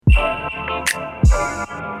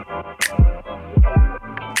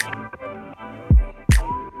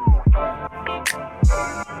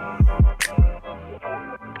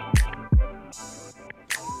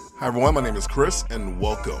Hi, everyone. My name is Chris, and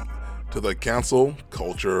welcome to the Cancel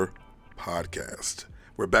Culture Podcast.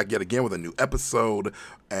 We're back yet again with a new episode,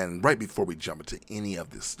 and right before we jump into any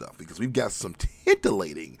of this stuff, because we've got some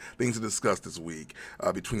titillating things to discuss this week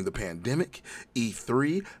between the pandemic,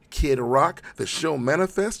 E3, Kid Rock, the show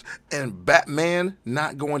Manifest, and Batman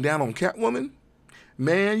not going down on Catwoman.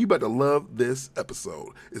 Man, you better love this episode.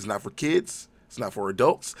 It's not for kids, it's not for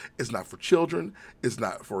adults, it's not for children, it's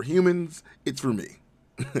not for humans, it's for me.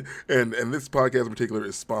 and this podcast in particular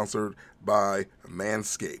is sponsored by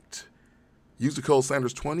Manscaped. Use the code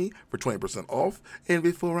Sanders20 for 20% off. And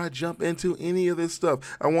before I jump into any of this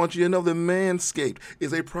stuff, I want you to know that Manscaped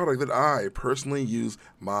is a product that I personally use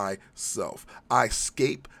myself. I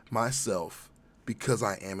scape myself because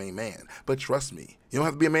I am a man. But trust me, you don't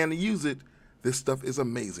have to be a man to use it. This stuff is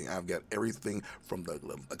amazing. I've got everything from I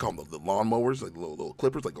call them the lawnmowers, like the little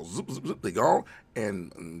clippers, like go zip, zip, zip, they gone.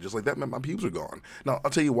 And just like that, my pubes are gone. Now,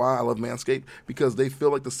 I'll tell you why I love Manscaped, because they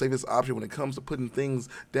feel like the safest option when it comes to putting things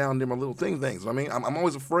down near my little things. I mean, I'm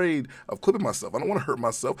always afraid of clipping myself. I don't want to hurt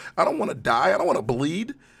myself. I don't want to die. I don't want to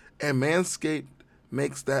bleed. And Manscaped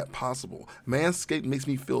makes that possible. Manscaped makes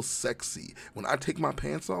me feel sexy. When I take my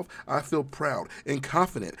pants off, I feel proud and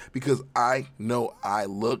confident because I know I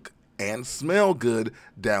look and smell good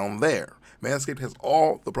down there. Manscaped has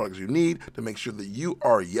all the products you need to make sure that you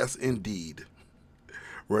are, yes indeed,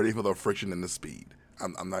 ready for the friction and the speed.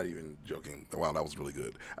 I'm not even joking. Wow, that was really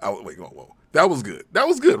good. Whoa. That was good. That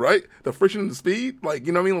was good, right? The friction and the speed, like,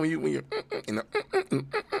 you know what I mean? When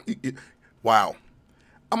you wow.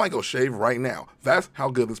 I might go shave right now. That's how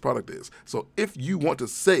good this product is. So if you want to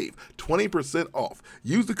save 20% off,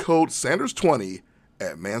 use the code Sanders20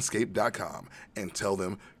 at manscaped.com and tell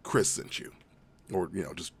them Chris sent you. Or,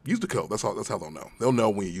 just use the code. That's how they'll know. They'll know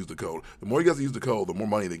when you use the code. The more you guys use the code, the more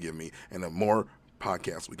money they give me and the more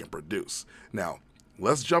podcasts we can produce. Now,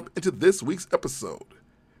 let's jump into this week's episode,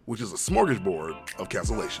 which is a smorgasbord of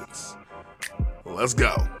cancellations. Let's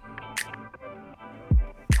go.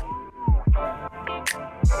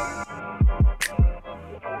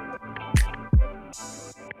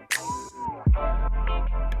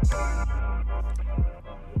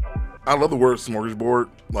 I love the word smorgasbord.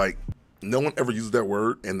 Like, no one ever uses that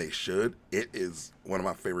word, and they should. It is one of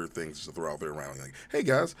my favorite things to throw out there around. Like, hey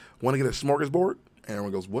guys, want to get a smorgasbord? And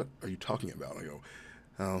everyone goes, what are you talking about? I go,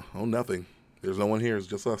 oh, nothing. There's no one here. It's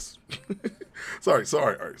just us. Sorry. All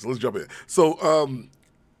right, so let's jump in. So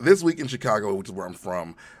this week in Chicago, which is where I'm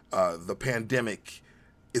from, the pandemic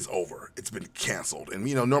is over. It's been canceled. And,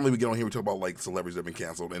 normally we get on here, we talk about, like, celebrities that have been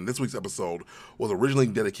canceled. And this week's episode was originally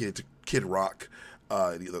dedicated to Kid Rock,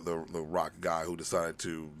 the rock guy who decided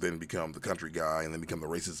to then become the country guy and then become the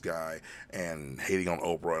racist guy and hating on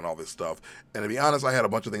Oprah and all this stuff. And to be honest, I had a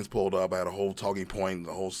bunch of things pulled up. I had a whole talking point,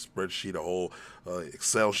 a whole spreadsheet, a whole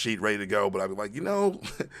Excel sheet ready to go. But I'd be like,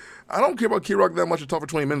 I don't care about Kid Rock that much to talk for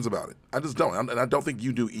 20 minutes about it. I just don't. And I don't think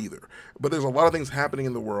you do either. But there's a lot of things happening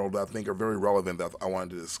in the world that I think are very relevant that I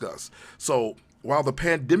wanted to discuss. So while the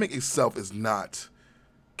pandemic itself is not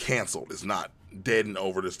canceled, it's not dead and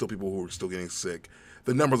over, there's still people who are still getting sick,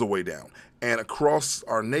 the numbers are way down. And across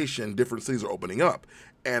our nation, different cities are opening up.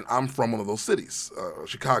 And I'm from one of those cities,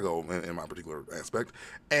 Chicago in my particular aspect.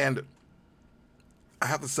 And I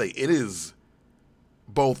have to say, it is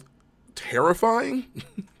both terrifying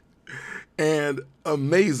and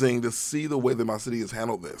amazing to see the way that my city has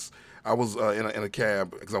handled this. I was in a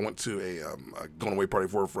cab because I went to a going away party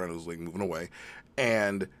for a friend who's like moving away.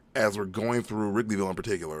 And as we're going through Wrigleyville in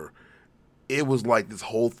particular, it was like this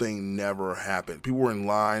whole thing never happened. People were in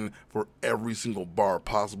line for every single bar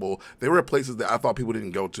possible. They were at places that I thought people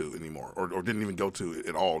didn't go to anymore or didn't even go to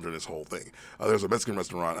at all during this whole thing. There's a Mexican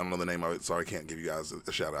restaurant. I don't know the name of it, so I can't give you guys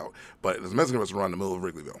a shout out. But there's a Mexican restaurant in the middle of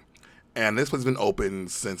Wrigleyville. And this place has been open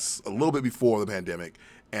since a little bit before the pandemic.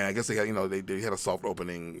 And I guess they had, they had a soft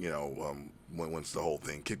opening, once the whole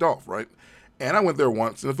thing kicked off, right? And I went there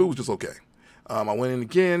once, and the food was just okay. I went in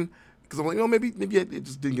again, because I'm like, maybe it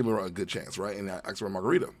just didn't give me a good chance, right? And I asked for a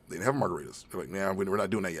margarita. They didn't have margaritas. They're like, nah, we're not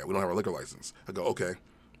doing that yet. We don't have a liquor license. I go, okay.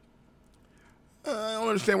 I don't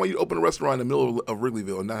understand why you open a restaurant in the middle of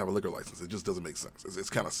Wrigleyville and not have a liquor license. It just doesn't make sense. It's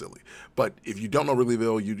kind of silly. But if you don't know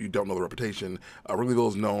Wrigleyville, you don't know the reputation. Wrigleyville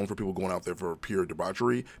is known for people going out there for pure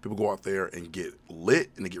debauchery. People go out there and get lit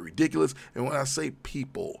and they get ridiculous. And when I say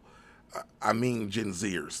people, I mean Gen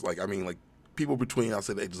Zers. Like people between, I'll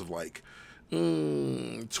say the ages of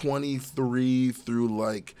 23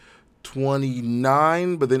 through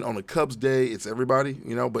 29, but then on a Cubs day, it's everybody,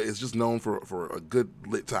 but it's just known for a good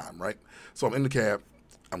lit time, right? So I'm in the cab,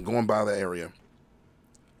 I'm going by the area,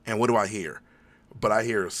 and what do I hear? But I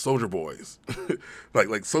hear Soulja Boys.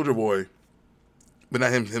 like Soulja Boy but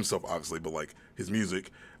not himself obviously, but like his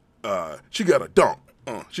music. She got a dunk.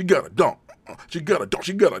 She got a dunk. She got a dunk.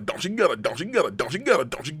 She got a dunk. She got a dunk. She got a dunk. She got a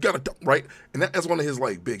dunk. She got a dunk. Right, and that's one of his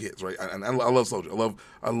like big hits. Right, and I love Soulja.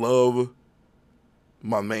 I love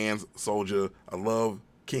my man's Soulja. I love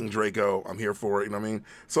King Draco. I'm here for it. You know what I mean?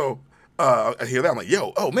 So I hear that. I'm like,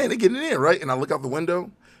 yo, oh man, they getting it in, right? And I look out the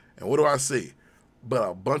window, and what do I see?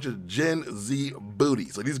 But a bunch of Gen Z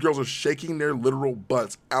booties. Like these girls are shaking their literal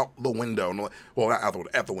butts out the window. And like, well, not out the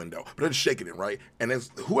window, at the window, but they're just shaking it, right? And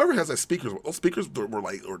as whoever has that speakers, those speakers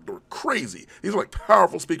were crazy. These were like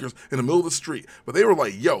powerful speakers in the middle of the street. But they were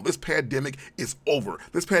like, yo, this pandemic is over.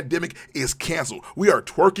 This pandemic is canceled. We are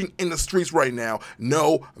twerking in the streets right now,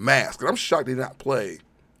 no mask. And I'm shocked they did not play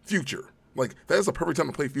Future. Like that is the perfect time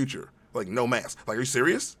to play Future. Like no mask. Like, are you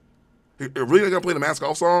serious? You're really not gonna play the Mask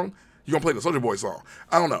Off song? You're going to play the Soulja Boy song.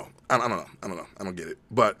 I don't know. I don't know. I don't get it.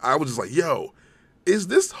 But I was just like, yo, is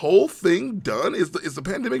this whole thing done? Is the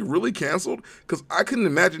pandemic really canceled? Because I couldn't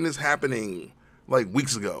imagine this happening like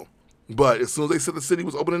weeks ago. But as soon as they said the city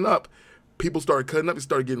was opening up, people started cutting up. They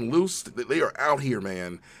started getting loose. They are out here,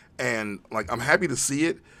 man. And like, I'm happy to see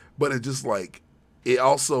it. But it just like, it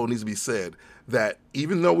also needs to be said that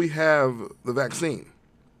even though we have the vaccine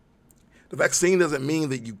doesn't mean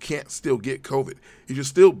that you can't still get COVID. You should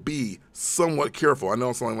still be somewhat careful. I know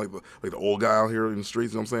I'm sounding like the old guy out here in the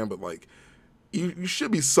streets, you know what I'm saying? But like, you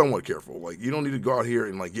should be somewhat careful. Like, you don't need to go out here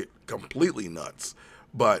and like get completely nuts.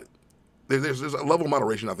 But there's a level of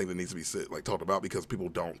moderation I think that needs to be talked about because people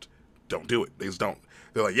don't do it. They just don't.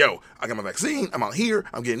 They're like, yo, I got my vaccine. I'm out here.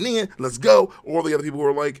 I'm getting in. Let's go. Or the other people who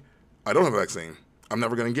are like, I don't have a vaccine. I'm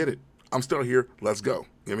never gonna get it. I'm still here. Let's go. You know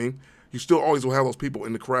what I mean? You still always will have those people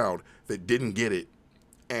in the crowd that didn't get it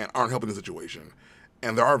and aren't helping the situation.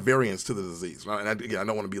 And there are variants to the disease. And again, I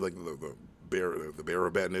don't want to be like the bearer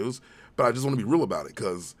of bad news, but I just want to be real about it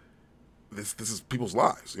because this is people's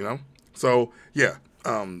lives, you know? So, yeah,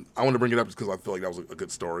 I want to bring it up just because I feel like that was a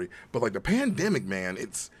good story. But, like, the pandemic, man,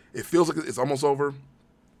 it feels like it's almost over.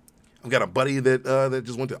 I've got a buddy that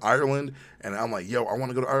just went to Ireland, and I'm like, yo, I want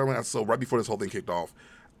to go to Ireland. So right before this whole thing kicked off,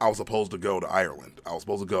 I was supposed to go to Ireland. I was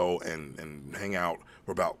supposed to go and hang out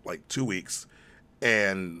for about like 2 weeks,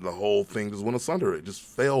 and the whole thing just went asunder. It just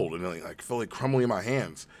failed, and I felt like crumbling in my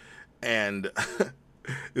hands. And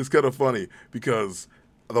it's kind of funny because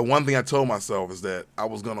the one thing I told myself is that I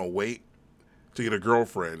was gonna wait to get a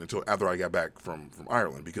girlfriend until after I got back from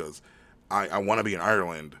Ireland because I want to be in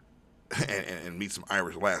Ireland and meet some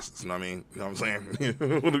Irish lasses, you know what I mean? You know what I'm saying?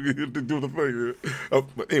 Do the thing.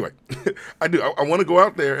 But anyway, I do. I want to go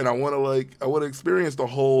out there and I want to experience the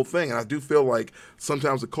whole thing. And I do feel like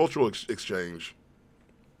sometimes the cultural exchange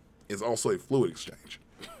is also a fluid exchange.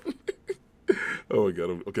 Oh my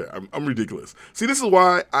God. Okay. I'm ridiculous. See, this is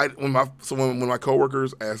why when my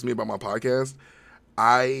coworkers ask me about my podcast,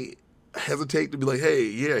 I hesitate to be like, hey,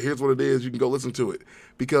 yeah, here's what it is. You can go listen to it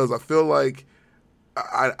because I feel like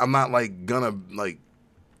I'm not like gonna like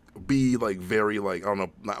be like very like I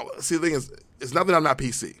don't know. See, the thing is, it's not that I'm not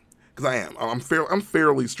PC because I am. I'm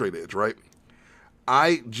fairly straight edge, right?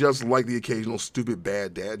 I just like the occasional stupid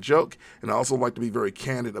bad dad joke, and I also like to be very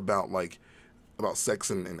candid about sex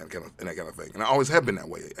and that kind of thing. And I always have been that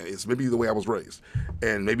way. It's maybe the way I was raised,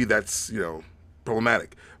 and maybe that's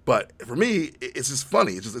problematic. But for me, it's just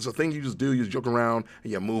funny. It's a thing you just do. You just joke around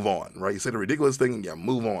and you move on, right? You say the ridiculous thing and you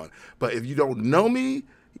move on. But if you don't know me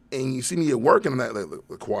and you see me at work and I'm that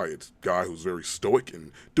the quiet guy who's very stoic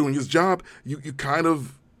and doing his job, you kind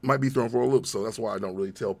of might be thrown for a loop. So that's why I don't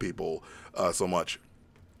really tell people so much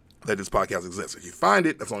that this podcast exists. If you find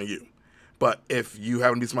it, that's on you. But if you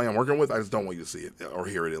happen to be somebody I'm working with, I just don't want you to see it or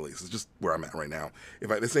hear it at least. It's just where I'm at right now. If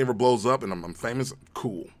this thing ever blows up and I'm famous,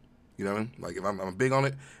 cool. You know what I mean? Like, if I'm big on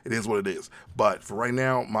it, it is what it is. But for right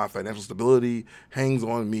now, my financial stability hangs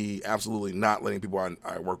on me absolutely not letting people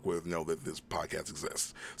I work with know that this podcast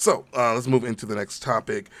exists. So let's move into the next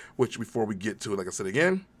topic, which before we get to it, like I said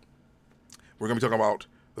again, we're going to be talking about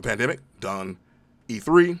the pandemic, done,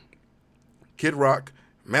 E3, Kid Rock,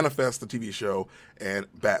 Manifest, the TV show, and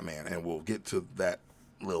Batman. And we'll get to that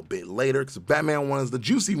a little bit later because the Batman one is the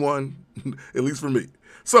juicy one, at least for me.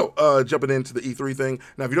 So, jumping into the E3 thing.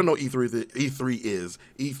 Now, if you don't know what E3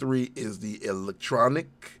 is the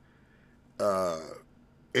Electronic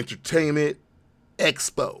Entertainment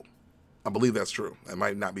Expo. I believe that's true. That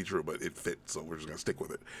might not be true, but it fits, so we're just going to stick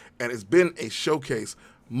with it. And it's been a showcase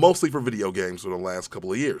mostly for video games for the last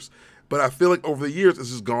couple of years. But I feel like over the years,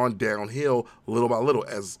 it's just gone downhill little by little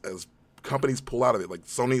as companies pull out of it. Like,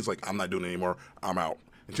 Sony's like, I'm not doing it anymore. I'm out.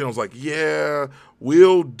 And Nintendo's like, yeah,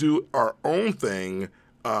 we'll do our own thing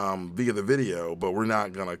via the video, but we're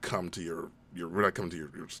not going to come to your we're not coming to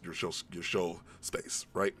your show space,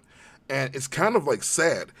 right? And it's kind of like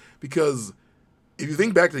sad because if you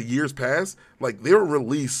think back to years past, like they would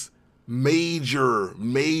release major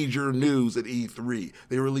news at E3.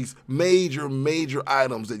 They release major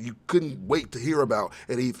items that you couldn't wait to hear about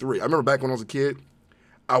at E3. I remember back when I was a kid,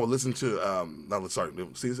 I would listen to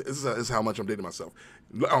see, this is how much I'm dating myself.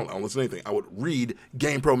 I don't listen to anything. I would read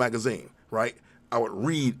GamePro magazine, right? I would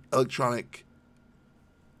read Electronic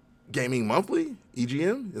Gaming Monthly,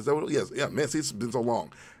 EGM. Is that what? Yes. Yeah. Man, see, it's been so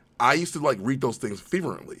long. I used to like read those things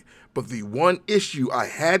fervently, but the one issue I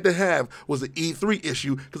had to have was the E3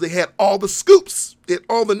 issue because they had all the scoops, it had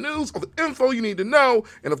all the news, all the info you need to know,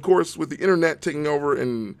 and of course, with the internet taking over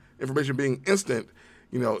and information being instant,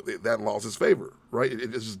 that lost its favor, right?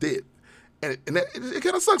 It just did. And it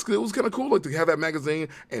kind of sucks because it was kind of cool like to have that magazine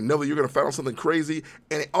and know that you're going to find out something crazy.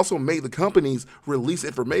 And it also made the companies release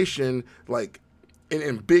information like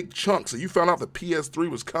in big chunks. So you found out the PS3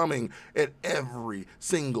 was coming at every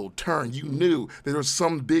single turn. You knew that there was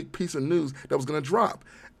some big piece of news that was going to drop.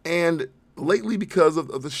 And lately, because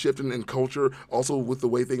of the shift in culture, also with the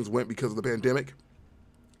way things went because of the pandemic,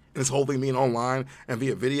 and this whole thing being online and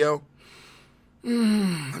via video,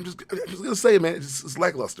 I'm just gonna say, man, it's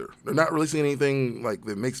lackluster. They're not releasing anything like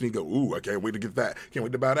that makes me go, ooh, I can't wait to get that. Can't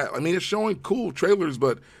wait to buy that. I mean, it's showing cool trailers,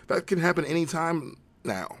 but that can happen anytime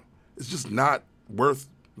now. It's just not worth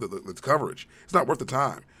the coverage. It's not worth the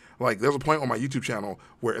time. Like, there's a point on my YouTube channel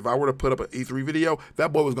where if I were to put up an E3 video,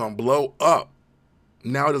 that boy was gonna blow up.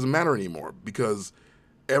 Now it doesn't matter anymore because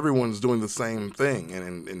everyone's doing the same thing,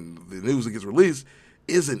 and the news that gets released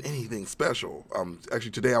isn't anything special. Actually,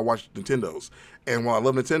 today I watched Nintendo's, and while I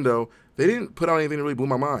love Nintendo, they didn't put out anything that really blew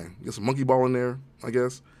my mind. Get some Monkey Ball in there, I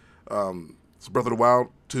guess. Some Breath of the Wild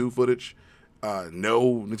 2 footage.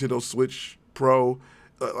 No Nintendo Switch Pro.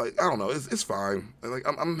 I don't know. It's fine. Like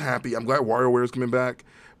I'm happy. I'm glad WarioWare is coming back,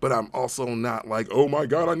 but I'm also not like, oh my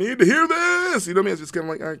god, I need to hear this. You know what I mean? It's just kind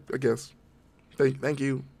of like, I guess. Thank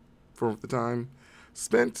you for the time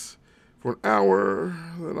spent for an hour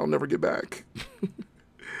that I'll never get back.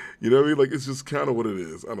 You know what I mean? Like, it's just kind of what it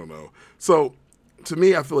is. I don't know. So, to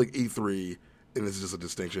me, I feel like E3, and this is just a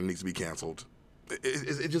distinction, needs to be canceled.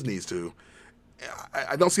 It just needs to.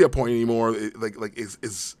 I don't see a point anymore.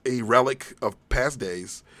 It's a relic of past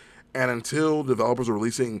days. And until developers are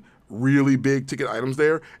releasing really big ticket items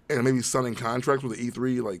there, and maybe signing contracts with the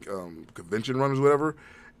E3, like convention runners or whatever,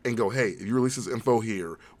 and go, hey, if you release this info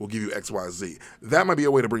here, we'll give you X, Y, Z. That might be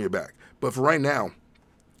a way to bring it back. But for right now,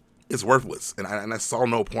 it's worthless, and I saw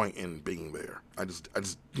no point in being there. I just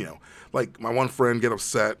like my one friend get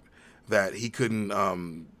upset that he couldn't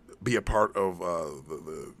be a part of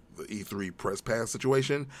the E3 press pass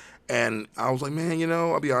situation, and I was like, man,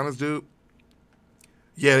 I'll be honest, dude.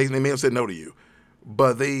 Yeah, they may have said no to you,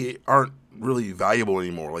 but they aren't really valuable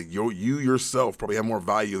anymore. Like you yourself probably have more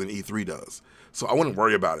value than E3 does, so I wouldn't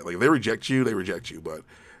worry about it. Like if they reject you, they reject you, but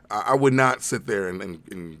I would not sit there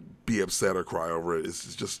and be upset or cry over it.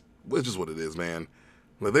 It's just what it is, man.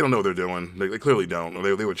 Like, they don't know what they're doing. They clearly don't.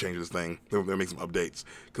 Or they would change this thing. They'll make some updates.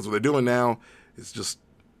 Because what they're doing now is just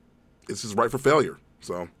ripe for failure.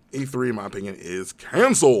 So E3, in my opinion, is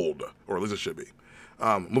canceled. Or at least it should be.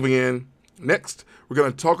 Moving in. Next, we're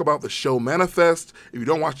going to talk about the show Manifest. If you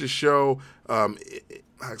don't watch this show, I'll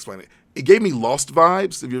explain it. It gave me Lost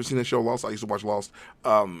vibes. Have you ever seen the show Lost? I used to watch Lost.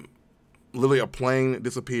 Literally, a plane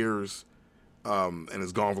disappears. And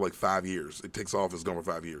it's gone for like 5 years. It takes off, it's gone for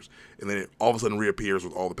 5 years. And then it all of a sudden reappears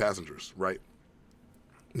with all the passengers, right?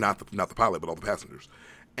 Not the pilot, but all the passengers.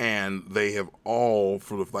 And they have all,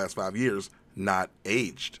 for the last 5 years, not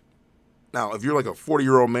aged. Now, if you're like a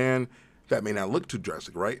 40-year-old man, that may not look too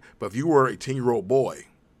drastic, right? But if you were a 10-year-old boy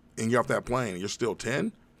and you're off that plane and you're still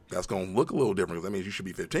 10, that's going to look a little different because that means you should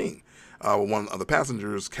be 15. One of the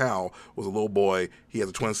passengers, Cal, was a little boy. He has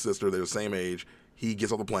a twin sister. They're the same age. He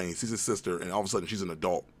gets off the plane, he sees his sister, and all of a sudden she's an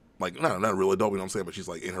adult. Like, not a real adult, you know what I'm saying, but she's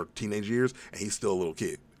like in her teenage years, and he's still a little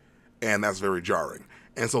kid. And that's very jarring.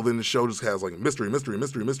 And so then the show just has like mystery.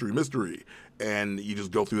 And you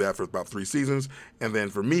just go through that for about 3 seasons. And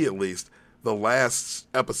then for me, at least, the last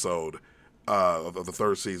episode of the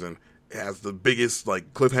 3rd season has the biggest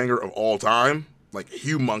like cliffhanger of all time, like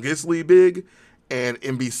humongously big, and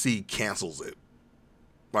NBC cancels it.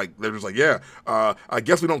 Like, they're just like, I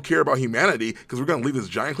guess we don't care about humanity because we're going to leave this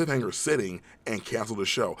giant cliffhanger sitting and cancel the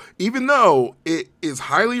show. Even though it is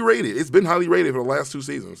highly rated. It's been highly rated for the last 2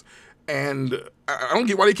 seasons. And I don't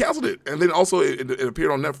get why they canceled it. And then also it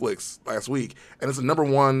appeared on Netflix last week. And it's the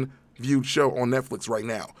 #1 viewed show on Netflix right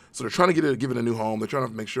now. So they're trying to give it a new home. They're trying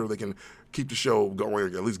to make sure they can keep the show going or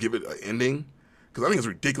at least give it an ending. Because I think it's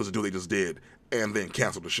ridiculous to do what they just did and then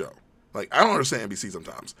cancel the show. Like, I don't understand NBC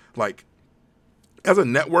sometimes. Like, as a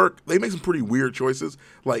network, they make some pretty weird choices.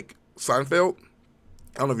 Like Seinfeld,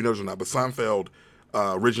 I don't know if you noticed or not, but Seinfeld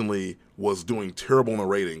originally was doing terrible in the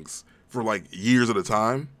ratings for like years at a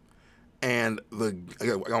time. And I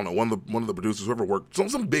don't know, one of the producers, whoever worked,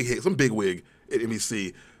 some big wig at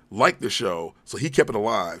NBC liked the show, so he kept it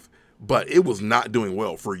alive. But it was not doing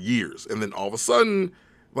well for years, and then all of a sudden,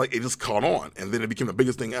 like, it just caught on, and then it became the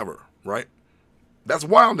biggest thing ever, right? That's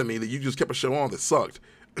wild to me that you just kept a show on that sucked,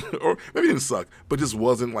 or maybe it didn't suck, but just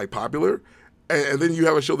wasn't like popular, and then you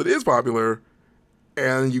have a show that is popular,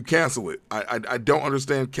 and you cancel it. I don't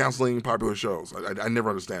understand canceling popular shows. I never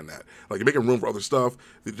understand that. Like, you're making room for other stuff.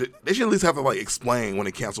 They should at least have to like explain when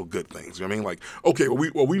they cancel good things. You know what I mean? Like, okay,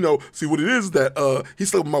 we know. See, what it is that he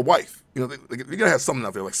slept with my wife. You know, you gotta have something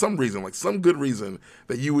out there, like some reason, like some good reason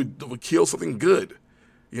that you would kill something good.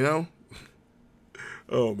 You know?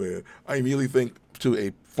 Oh man, I immediately think to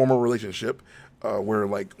a former relationship where,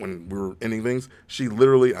 like, when we were ending things, she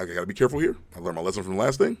literally, I gotta be careful here. I learned my lesson from the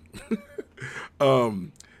last thing.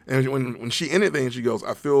 And when she ended things, she goes,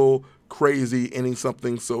 "I feel crazy ending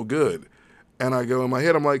something so good," and I go in my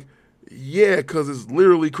head, I'm like, "Yeah, because it's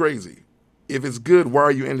literally crazy. If it's good, why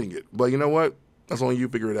are you ending it?" But you know what? That's only you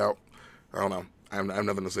figure it out. I don't know. I have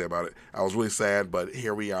nothing to say about it. I was really sad, but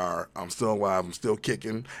here we are. I'm still alive. I'm still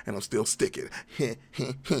kicking, and I'm still sticking.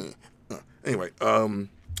 Anyway,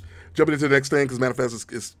 jumping into the next thing, because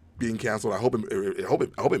Manifest is being canceled. I hope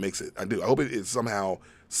it makes it. I do. I hope it is somehow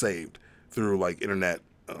saved through like internet.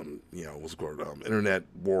 What's it called? Internet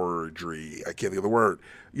wardry. I can't think of the word.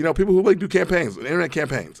 You know, people who like do campaigns, internet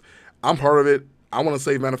campaigns. I'm part of it. I want to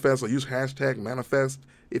save Manifest. So use hashtag Manifest,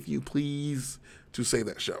 if you please, to save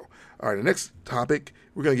that show. All right, the next topic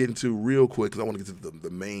we're gonna get into real quick, because I want to get to the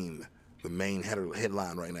main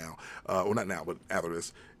headline right now. Well, not now, but after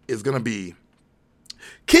this is gonna be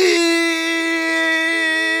Kid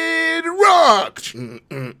Rock.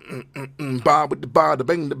 Bob with the bob, the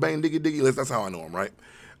bang, diggy diggy. That's how I know him, right?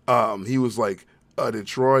 He was like a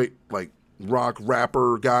Detroit like rock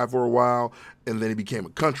rapper guy for a while, and then he became a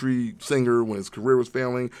country singer when his career was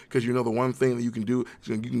failing. Because you know the one thing that you can do is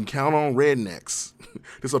you can count on rednecks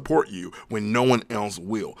to support you when no one else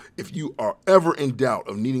will. If you are ever in doubt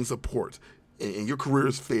of needing support and your career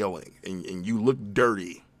is failing and you look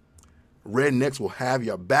dirty, rednecks will have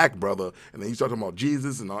your back, brother. And then you start talking about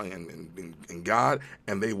Jesus and God,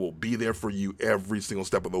 and they will be there for you every single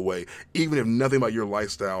step of the way, even if nothing about your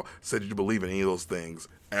lifestyle said you believe in any of those things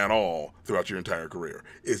at all throughout your entire career.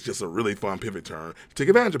 It's just a really fun pivot turn to take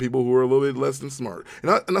advantage of people who are a little bit less than smart.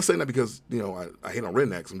 And I'm not saying that because, you know, I hate on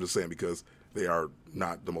rednecks. I'm just saying because they are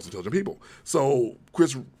not the most intelligent people. So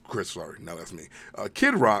sorry, now that's me.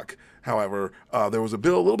 Kid Rock, however, there was a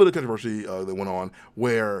little bit of controversy that went on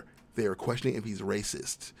where they are questioning if he's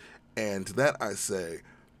racist. And to that I say,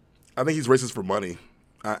 I think he's racist for money.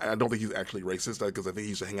 I don't think he's actually racist, because I think he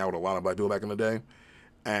used to hang out with a lot of black people back in the day.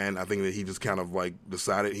 And I think that he just kind of like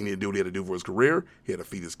decided he needed to do what he had to do for his career. He had to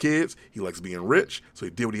feed his kids. He likes being rich, so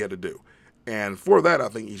he did what he had to do. And for that, I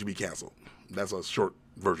think he should be canceled. That's a short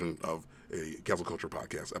version of a Cancel Culture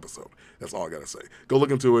podcast episode. That's all I got to say. Go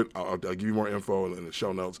look into it. I'll give you more info in the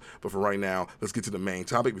show notes. But for right now, let's get to the main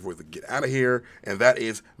topic before we get out of here. And that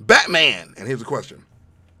is Batman. And here's the question.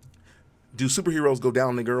 Do superheroes go down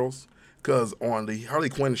on the girls? Because on the Harley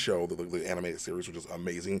Quinn show, the animated series, which is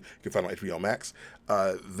amazing, you can find it on HBO Max,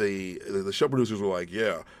 the show producers were like,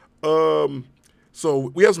 yeah,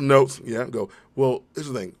 so we have some notes. Yeah, go, well, here's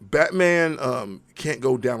the thing. Batman can't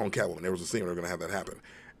go down on Catwoman. There was a scene where they're going to have that happen.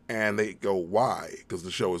 And they go, why? Because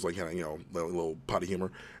the show is like, kind of, a little potty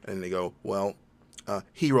humor. And they go, well,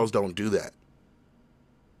 heroes don't do that.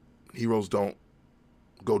 Heroes don't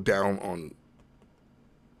go down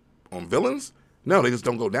on villains? No, they just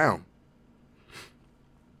don't go down.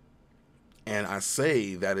 And I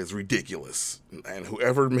say that is ridiculous. And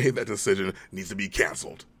whoever made that decision needs to be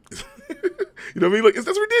canceled. You know what I mean? Like,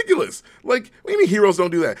 that's ridiculous. Like, what do you mean heroes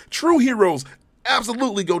don't do that? True heroes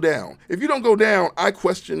absolutely go down. If you don't go down, I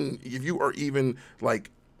question if you are even, like,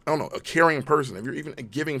 I don't know, a caring person, if you're even a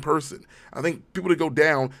giving person. I think people that go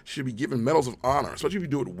down should be given medals of honor, especially if you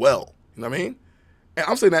do it well. You know what I mean? And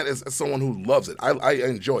I'm saying that as someone who loves it. I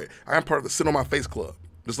enjoy it. I am part of the Sit on My Face Club.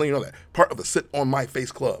 Just letting you know that. Part of the Sit on My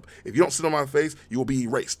Face Club. If you don't sit on my face, you will be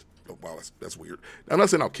erased. Oh, wow, that's weird. I'm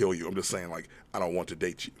not saying I'll kill you. I'm just saying, like, I don't want to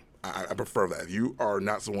date you. I prefer that. If you are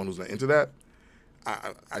not someone who's not into that,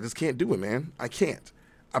 I just can't do it, man. I can't.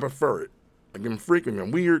 I prefer it. Like, I'm freaking,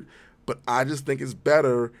 I'm weird, but I just think it's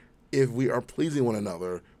better if we are pleasing one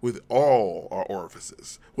another with all our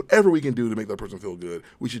orifices. Whatever we can do to make that person feel good,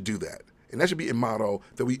 we should do that. And that should be a motto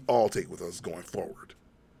that we all take with us going forward.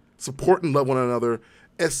 Support and love one another,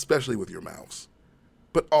 especially with your mouths,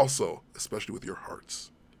 but also especially with your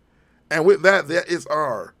hearts. And with that, that is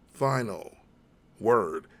our final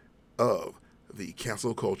word of the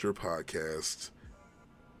Cancel Culture Podcast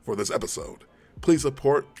for this episode. Please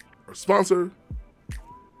support our sponsor,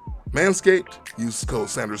 Manscaped. Use code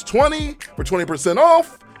Sanders20 for 20%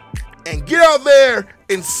 off. And get out there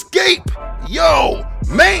and scape. Yo,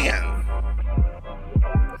 man.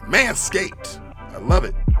 Manscaped. I love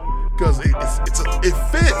it. Because it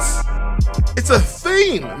fits. It's a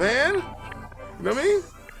theme, man. You know what I mean?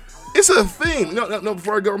 It's a theme. No,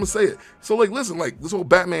 before I go, I'm going to say it. So, listen, this whole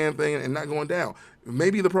Batman thing and not going down.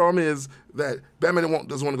 Maybe the problem is that Batman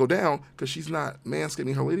doesn't want to go down because she's not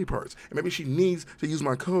manscaping her lady parts. And maybe she needs to use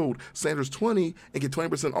my code Sanders20 and get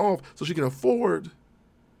 20% off so she can afford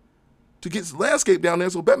to get landscape down there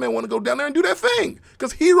so Batman want to go down there and do that thing.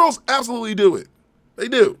 Because heroes absolutely do it. They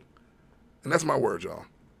do. And that's my word, y'all.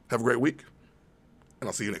 Have a great week, and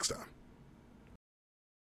I'll see you next time.